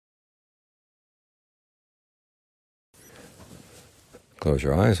Close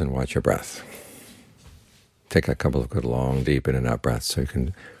your eyes and watch your breath. Take a couple of good long, deep in and out breaths so you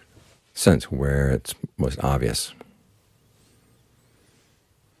can sense where it's most obvious.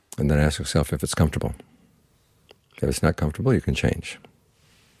 And then ask yourself if it's comfortable. If it's not comfortable, you can change.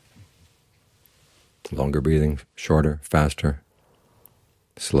 Longer breathing, shorter, faster,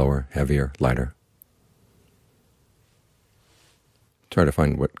 slower, heavier, lighter. Try to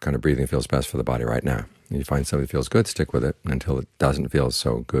find what kind of breathing feels best for the body right now. If you find something that feels good, stick with it until it doesn't feel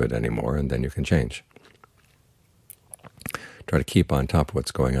so good anymore, and then you can change. Try to keep on top of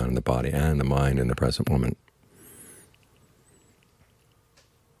what's going on in the body and the mind in the present moment.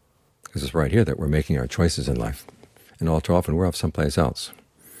 Because it's right here that we're making our choices in life. And all too often we're off someplace else.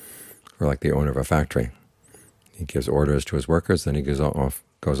 We're like the owner of a factory. He gives orders to his workers, then he goes off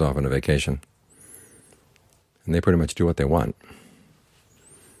on a vacation. And they pretty much do what they want.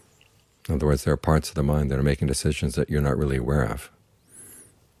 In other words, there are parts of the mind that are making decisions that you're not really aware of.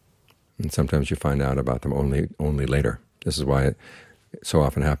 And sometimes you find out about them only later. This is why it so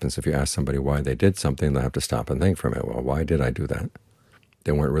often happens if you ask somebody why they did something, they'll have to stop and think for a minute. Well, why did I do that?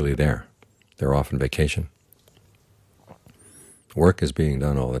 They weren't really there. They're off on vacation. Work is being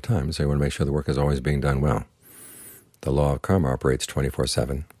done all the time, so you want to make sure the work is always being done well. The law of karma operates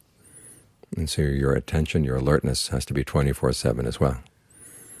 24/7, and so your attention, your alertness has to be 24/7 as well.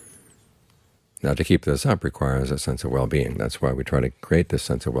 Now, to keep this up requires a sense of well-being. That's why we try to create this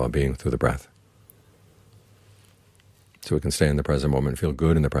sense of well-being through the breath, so we can stay in the present moment, feel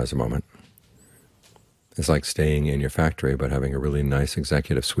good in the present moment. It's like staying in your factory but having a really nice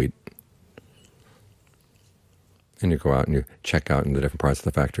executive suite. And you go out and you check out in the different parts of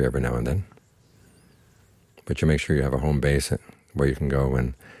the factory every now and then. But you make sure you have a home base where you can go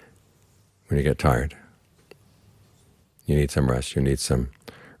when you get tired. You need some rest. You need some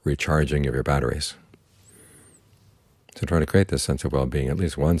recharging of your batteries. So try to create this sense of well-being, at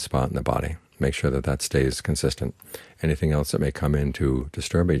least one spot in the body. Make sure that that stays consistent. Anything else that may come in to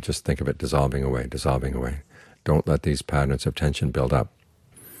disturb it, just think of it dissolving away, dissolving away. Don't let these patterns of tension build up.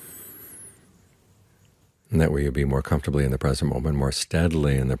 And that way you'll be more comfortably in the present moment, more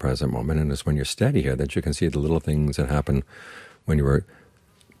steadily in the present moment. And it's when you're steady here that you can see the little things that happen when you were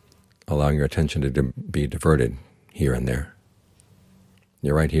allowing your attention to be diverted here and there.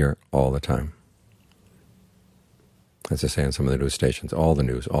 You're right here all the time. As I say on some of the news stations, all the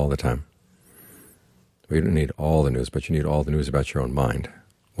news, all the time. We don't need all the news, but you need all the news about your own mind,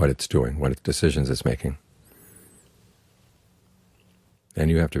 what it's doing, what decisions it's making. And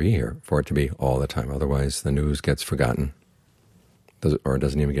you have to be here for it to be all the time. Otherwise the news gets forgotten, or it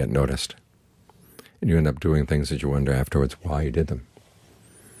doesn't even get noticed. And you end up doing things that you wonder afterwards why you did them.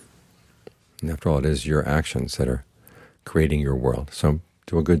 And after all, it is your actions that are creating your world. So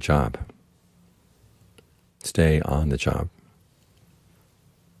do a good job. Stay on the job,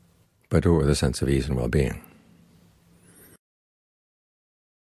 but do it with a sense of ease and well-being.